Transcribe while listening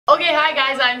Okay, hi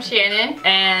guys, I'm Shannon,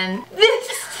 and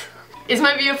this is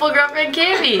my beautiful girlfriend,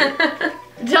 Cammie.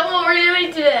 Tell them what we're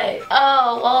doing today.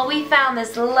 Oh, well, we found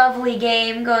this lovely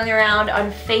game going around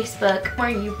on Facebook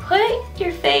where you put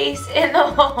your face in the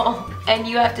hole and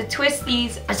you have to twist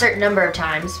these a certain number of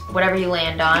times, whatever you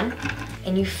land on,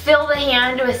 and you fill the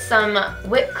hand with some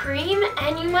whipped cream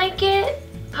and you might get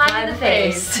pie in the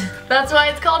face. That's why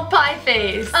it's called Pie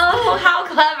Face. Oh, how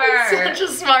clever. It's such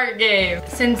a smart game.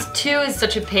 Since 2 is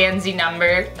such a pansy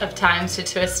number of times to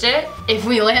twist it, if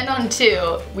we land on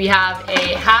 2, we have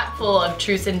a hat full of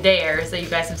truths and dares that you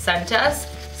guys have sent us.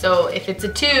 So if it's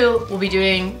a 2, we'll be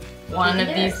doing one of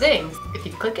these things. If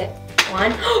you click it.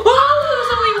 1.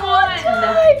 Oh, there's only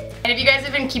 1. And if you guys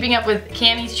have been keeping up with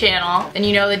Cammie's channel, then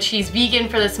you know that she's vegan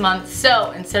for this month.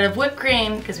 So instead of whipped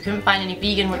cream, because we couldn't find any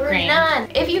vegan whipped cream. None.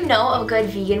 If you know of good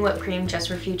vegan whipped cream, just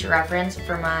for future reference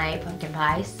for my pumpkin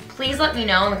pies, please let me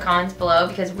know in the comments below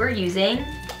because we're using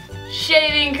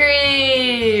shaving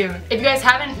cream. If you guys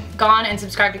haven't gone and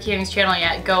subscribed to Cammie's channel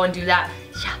yet, go and do that.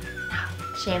 Yeah.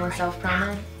 Shameless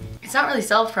self-promo. It's not really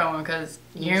self-promo because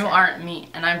you aren't me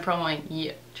and I'm promoting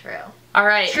you. True. All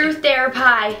right. Truth, dare,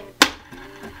 pie.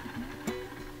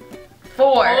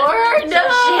 4. 4? No! So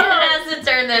Shannon has to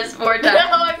turn this 4 times. No,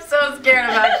 I'm so scared.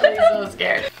 I'm actually so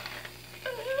scared.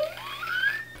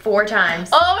 4 times.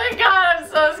 Oh my god, I'm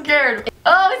so scared.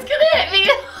 Oh, it's gonna hit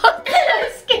me. I'm so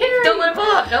scared. Don't let it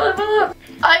fall up. Don't let it fall up.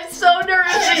 I'm so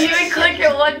nervous that you even click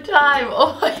it one time.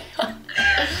 Oh my god.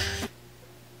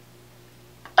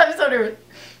 I'm so nervous.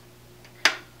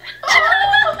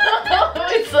 Oh,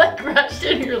 it's like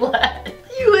Russian roulette.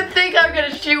 You would think I'm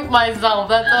gonna shoot myself.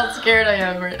 That's how scared I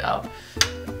am right now.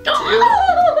 2.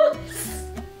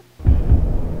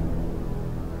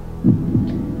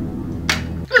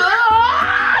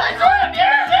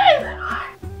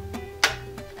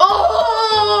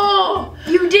 Oh!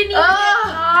 You didn't even get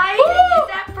pie? Is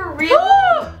that for real?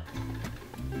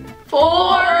 4.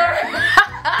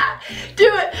 Do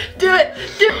it, do it,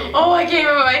 do it. Oh, I can't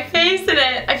even put my face in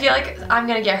it. I feel like I'm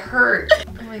gonna get hurt.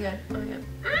 Oh my god, oh my god.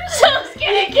 I'm so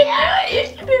scared. You can do it,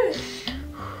 you can do it.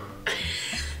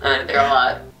 I'm gonna throw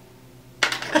up.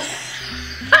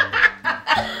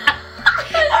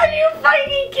 Are you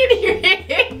fucking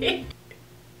kidding me?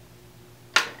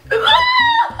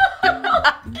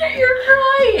 You're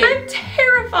crying. I'm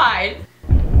terrified.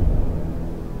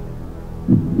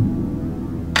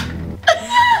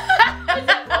 Was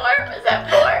that 4? Was that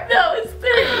 4? No, it's 3.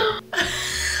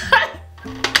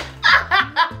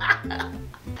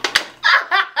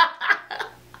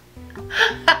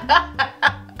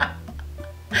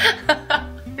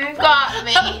 You got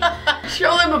me.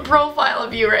 Show them a profile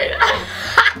of you right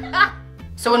now.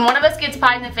 So when one of us gets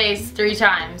pie in the face 3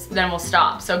 times, then we'll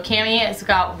stop. So Cammie has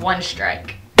got 1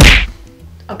 strike.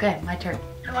 Okay, my turn.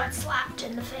 I want slapped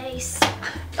in the face.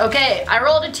 Okay, I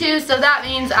rolled a 2, so that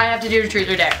means I have to do a truth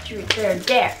or dare. Truth or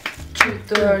dare.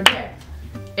 Truth or dare.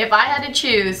 If I had to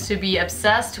choose to be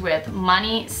obsessed with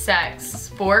money, sex,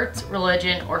 sports,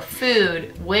 religion, or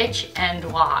food, which and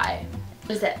why?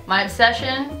 What is it? My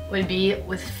obsession would be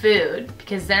with food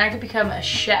because then I could become a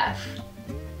chef.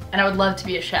 And I would love to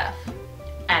be a chef.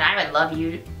 And I would love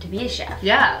you to be a chef.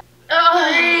 Yeah.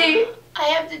 Oh, I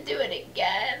have to do it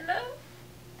again.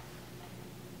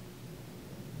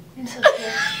 I'm so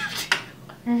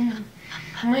scared.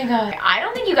 Oh my god. I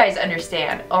don't think you guys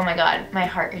understand. Oh my god, my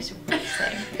heart is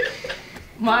racing.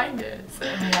 Mine is.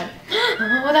 Oh my god.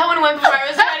 Oh, that one went before I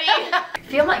was ready.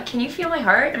 Feel my, can you feel my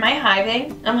heart? Am I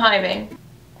hiving? I'm hiving.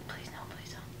 Please no,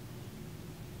 please don't.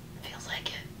 Feels like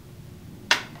it.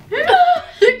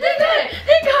 You did it!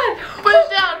 Thank God! Put it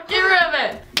down, get rid of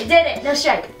it! I did it, no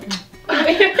shake.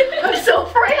 I'm so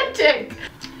frantic.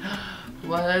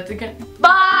 What's again? 5!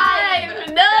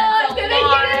 No, I'm gonna get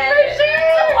it for sure!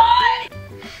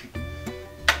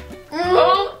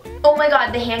 Oh my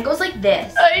god, the hand goes like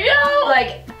this. I know!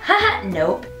 Like, haha,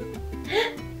 nope.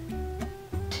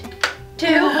 2.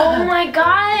 Oh my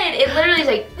god, it literally is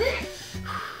like 3.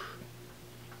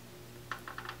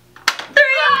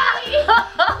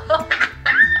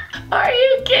 Are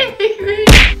you kidding me?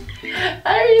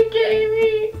 Are you kidding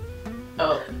me?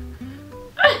 Oh.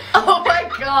 Oh my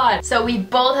god. So we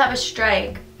both have a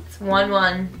strike. It's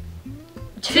 1-1.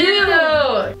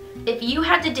 2. If you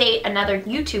had to date another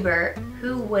YouTuber,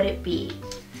 who would it be?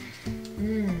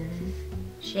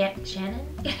 Shannon?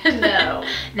 No.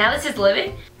 Now this is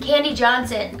living? Candy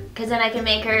Johnson, because then I can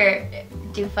make her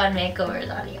do fun makeovers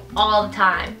on you all the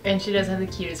time. And she does have the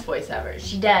cutest voice ever.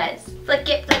 She does. Flick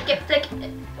it, flick it, flick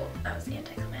it. Oh, that was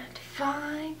anticlimactic.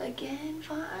 5 again,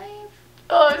 5.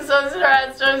 Oh, I'm so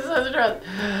stressed, I'm so stressed.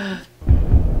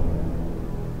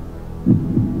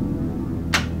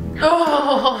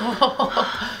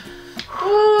 Oh.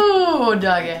 Ooh,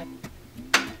 doggy.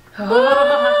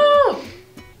 Oh.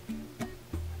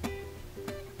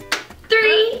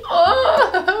 3.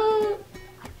 Oh.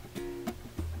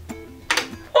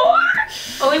 4.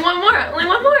 Only one more. Only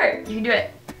one more. You can do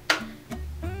it.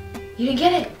 You didn't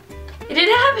get it. It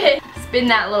didn't happen. Spin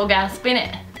that little guy. Spin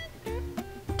it.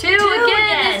 2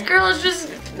 again. This girl is just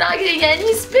not getting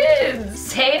any spins.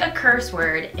 Say a curse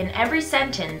word in every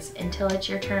sentence until it's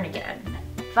your turn again.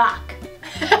 Fuck.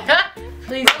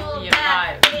 Please give me a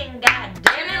 5. God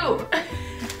damn it.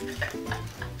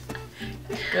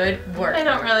 2. Good work. I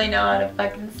don't really know how to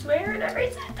fucking swear in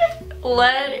every sentence.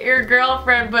 Let your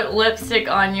girlfriend put lipstick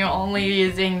on you only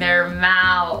using their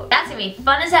mouth. That's gonna be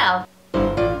fun as hell.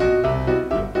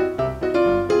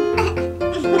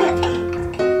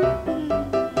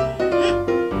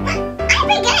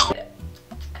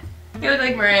 You look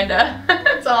like Miranda.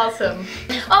 That's awesome.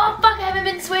 Oh fuck, I haven't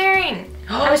been swearing.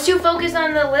 I was too focused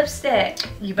on the lipstick.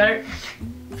 You better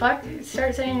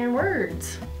start saying your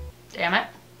words. Damn it.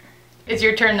 It's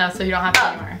your turn though, so you don't have to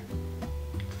anymore.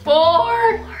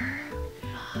 4.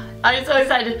 I'm so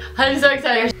excited. I'm so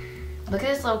excited. Look at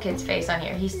this little kid's face on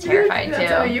here. He's terrified too.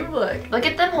 That's how you look. Look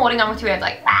at them holding on with 2 hands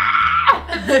like, ah!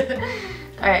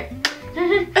 Alright.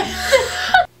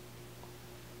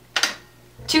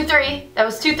 2, 3. That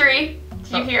was 2, 3.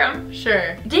 Did you hear him?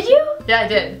 Sure. Did you? Yeah, I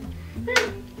did.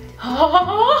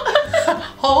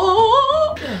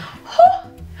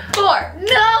 4.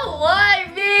 No, why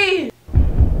me?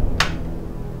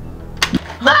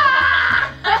 Why?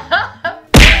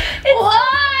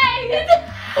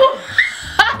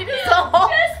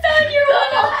 Just on your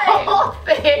eye. whole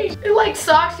face. It like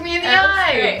socked me in the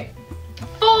eye. Great.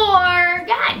 4.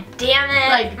 God damn it.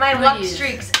 Like, my luck please.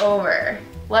 streak's over.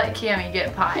 Let Cammie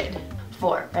get pied.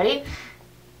 4. Ready?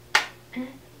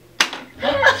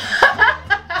 What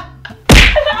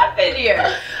happened here?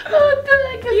 What the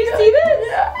heck is You going see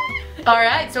this? on?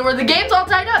 Alright, so the game's all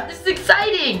tied up. This is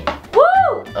exciting.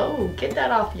 Woo! Oh, get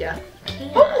that off ya.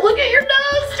 Can't. Oh, look at your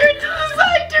nose. Turn to the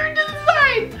side. Turn to the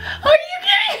side. Are you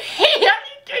kidding me? Are you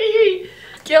kidding me?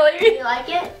 Killing me. You like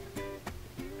it?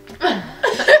 I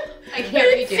can't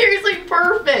read it. Seriously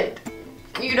perfect.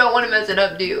 You don't want to mess it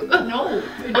up, do you? No,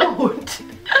 I don't.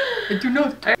 I do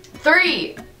not.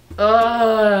 3.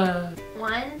 1.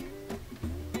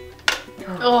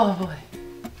 Oh boy.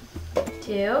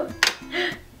 2.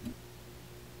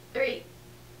 3.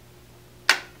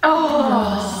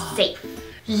 Oh. Safe.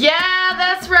 Yeah,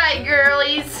 that's right,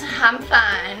 girlies. I'm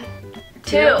fine.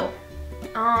 2.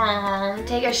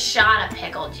 Take a shot of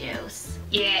pickle juice.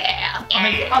 Yeah.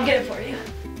 I'll get it for you.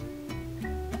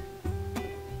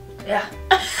 Yeah.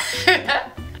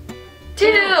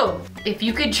 2. If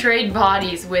you could trade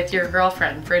bodies with your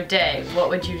girlfriend for a day, what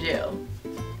would you do?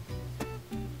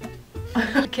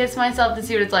 Kiss myself to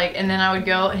see what it's like, and then I would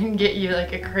go and get you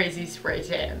like a crazy spray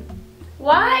tan.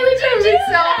 Why would you do So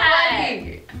that?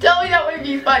 funny. Tell me that would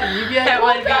be funny. You'd be like, That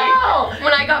what would the be. hell?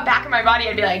 When I got back in my body,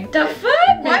 I'd be like, the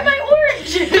fuck? Why am I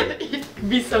orange? It'd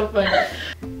be so funny.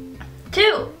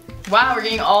 2. Wow, we're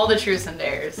getting all the truths and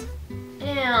dares.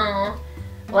 Ew.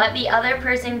 Let the other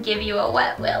person give you a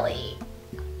wet willy.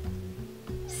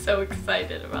 So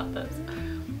excited about this.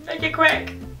 Make it quick.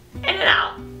 In and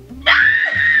out.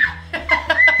 I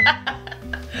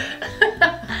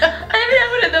haven't had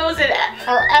one of those in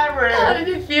forever. How did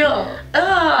it feel?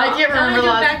 Oh, I can't remember the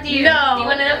last. back to you. No. You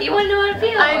want to know? You want to know how to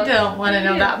feel? I don't want to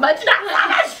know that much.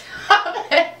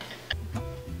 Stop it.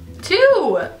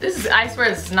 2. This is. I swear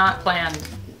this is not planned.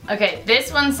 Okay,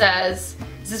 this one says.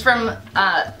 This is from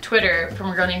Twitter from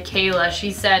a girl named Kayla.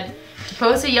 She said,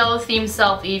 post a yellow themed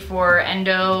selfie for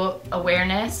endo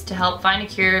awareness to help find a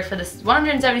cure for the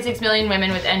 176 million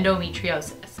women with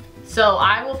endometriosis. So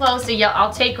I will post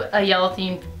I'll take a yellow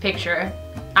themed picture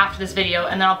after this video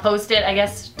and then I'll post it, I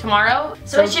guess, tomorrow.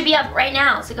 So it should be up right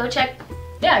now. So go check.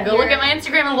 Yeah, go look at my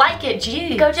Instagram and like it.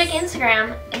 Jeez. Go check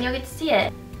Instagram and you'll get to see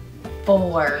it.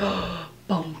 4.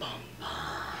 Boom, boom.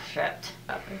 Shit.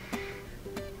 Okay.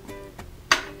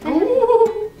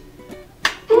 Ooh.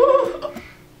 Ooh.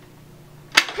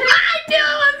 I knew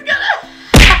it was gonna.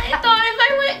 I thought if I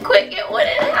went quick, it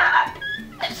wouldn't happen.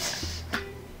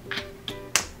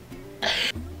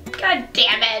 God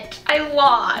damn it! I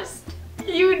lost.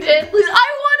 You did lose. I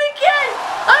won again.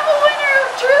 I'm a winner, a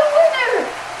true winner.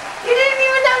 You didn't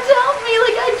even have to help me.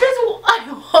 Like I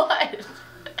won.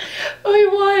 I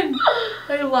won.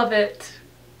 I love it.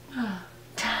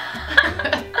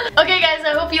 Okay guys,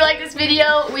 I hope you liked this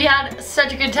video. We had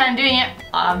such a good time doing it.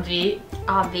 Obvi.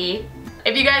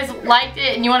 If you guys liked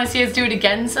it and you want to see us do it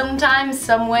again sometime,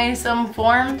 some way, some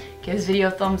form, give this video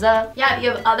a thumbs up. Yeah, if you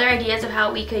have other ideas of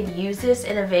how we could use this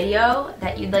in a video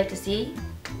that you'd like to see,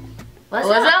 let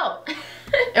us know.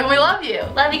 And we love you.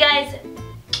 Love you guys.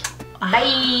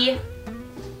 Bye.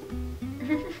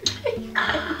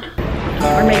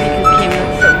 Or maybe because Cammie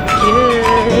looks so good.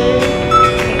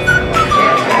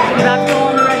 We're about to go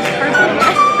on the red carpet. I'm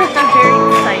very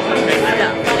excited for this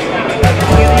stuff.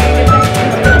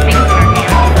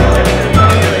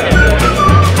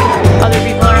 Other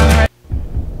people are on the red.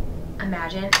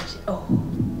 Imagine. Oh.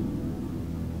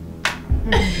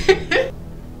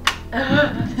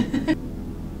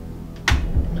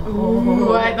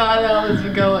 Ooh, I thought that was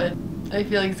going. I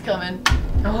feel like it's coming.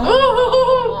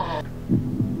 Oh.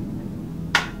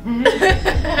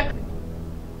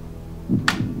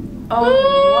 Oh,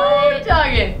 what?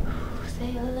 Talking.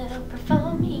 Say a little prayer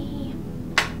for me.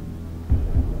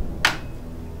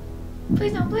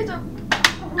 Please don't, please don't.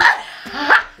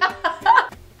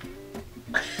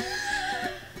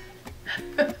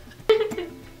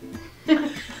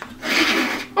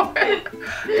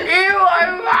 Ew, my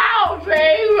mouth,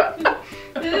 babe!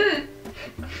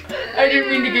 I didn't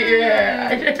mean to get your hair.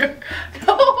 I didn't.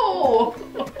 No!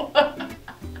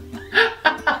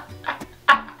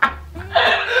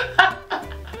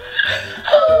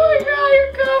 Oh my god,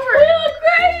 you're covered! You look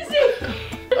crazy!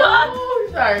 Oh,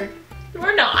 sorry.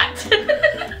 We're not.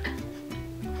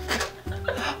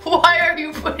 Why are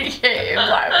you putting it in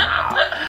my mouth?